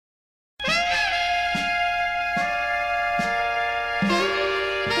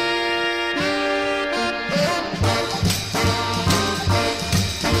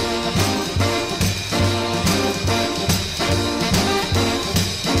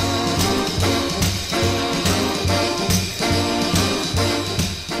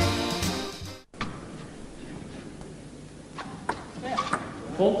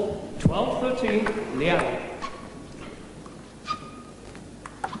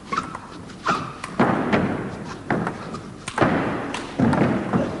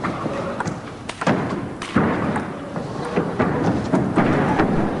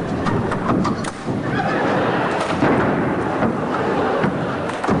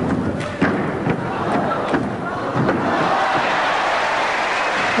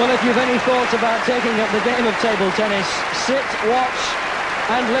Well, if you've any thoughts about taking up the game of table tennis, sit, watch,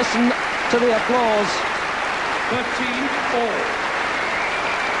 and listen to the applause. 13-all.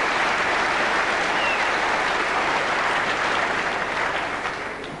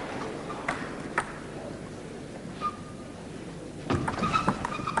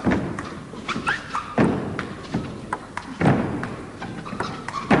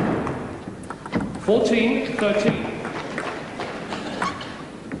 Fourteen, 13.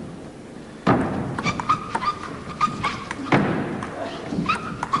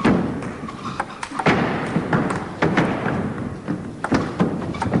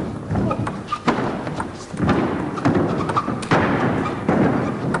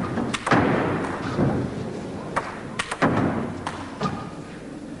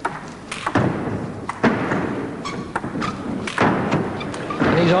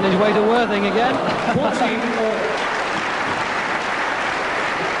 He's on his way to Worthing again. 14-all.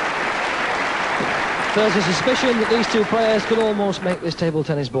 There's a suspicion that these two players could almost make this table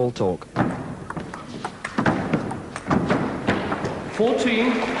tennis ball talk.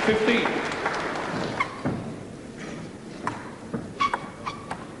 14-15.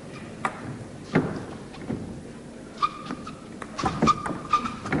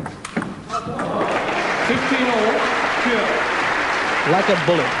 Like a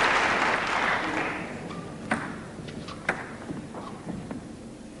bullet.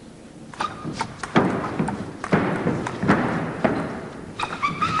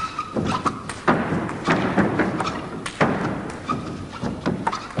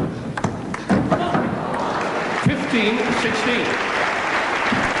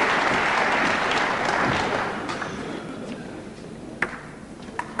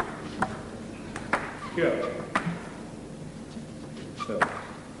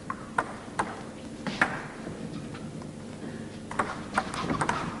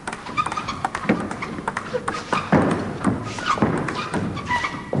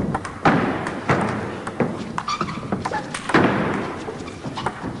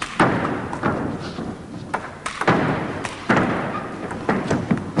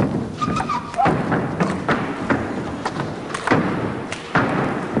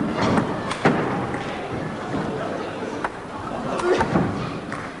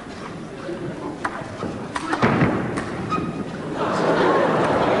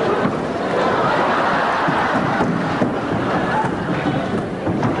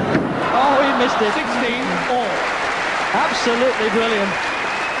 Missed it. 16-all. Absolutely brilliant.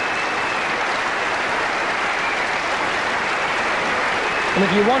 And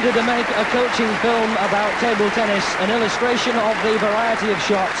if you wanted to make a coaching film about table tennis, an illustration of the variety of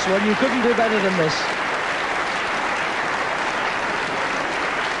shots, well, you couldn't do better than this.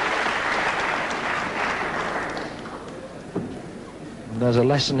 And there's a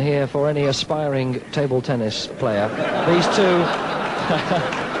lesson here for any aspiring table tennis player. These two...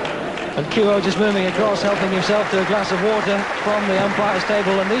 And Kuo just moving across, helping himself to a glass of water from the umpire's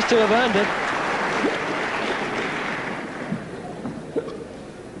table, and these two have earned it.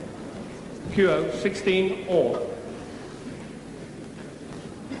 Kuo, 16-all.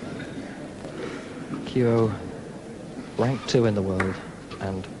 Kuo ranked 2 in the world,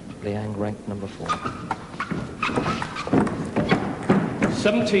 and Liang ranked number 4.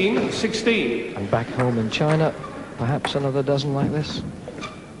 17-16. And back home in China, perhaps another dozen like this.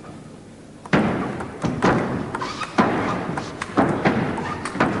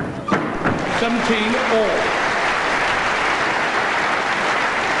 17-all.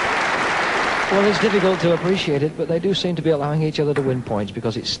 Well, it's difficult to appreciate it, but they do seem to be allowing each other to win points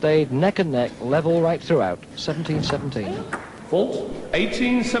because it stayed neck and neck, level right throughout. 17-17. Fault.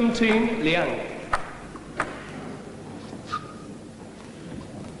 18-17, Liang.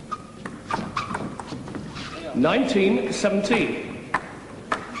 (19-17).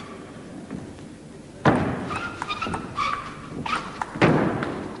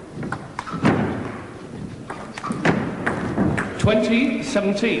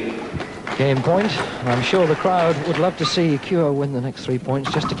 20-17. Game point. I'm sure the crowd would love to see Kuo win the next 3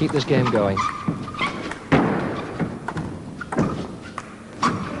 points just to keep this game going.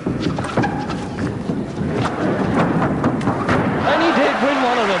 And he did win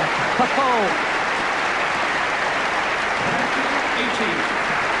one of them. Oh.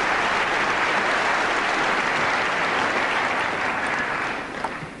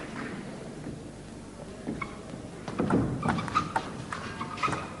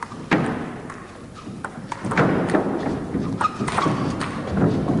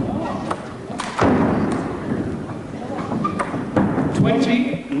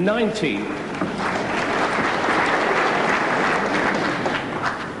 20-19.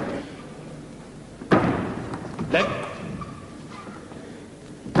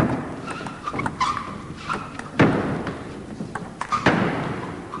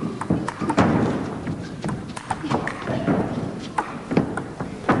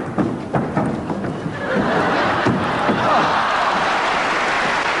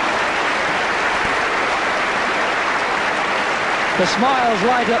 smiles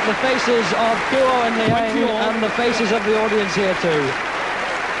light up the faces of Kuo and Liang and the faces of the audience here too.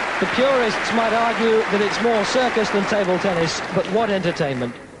 The purists might argue that it's more circus than table tennis, but what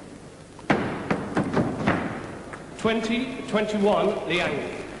entertainment. 20-21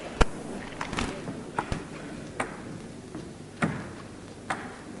 Liang.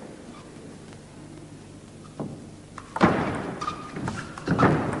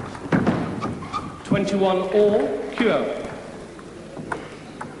 All, Kuo.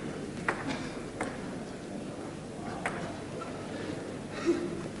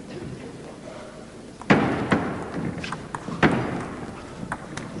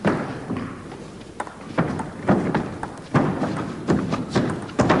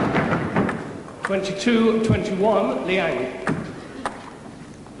 Twenty-two, 21 Liang.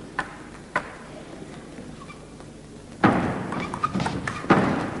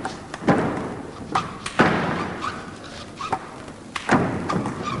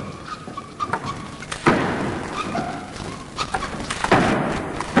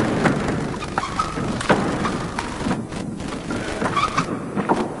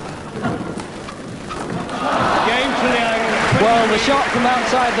 Well, the shot from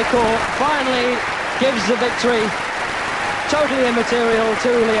outside the court finally gives the victory, totally immaterial to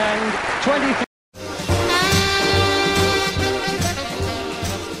Liang. 23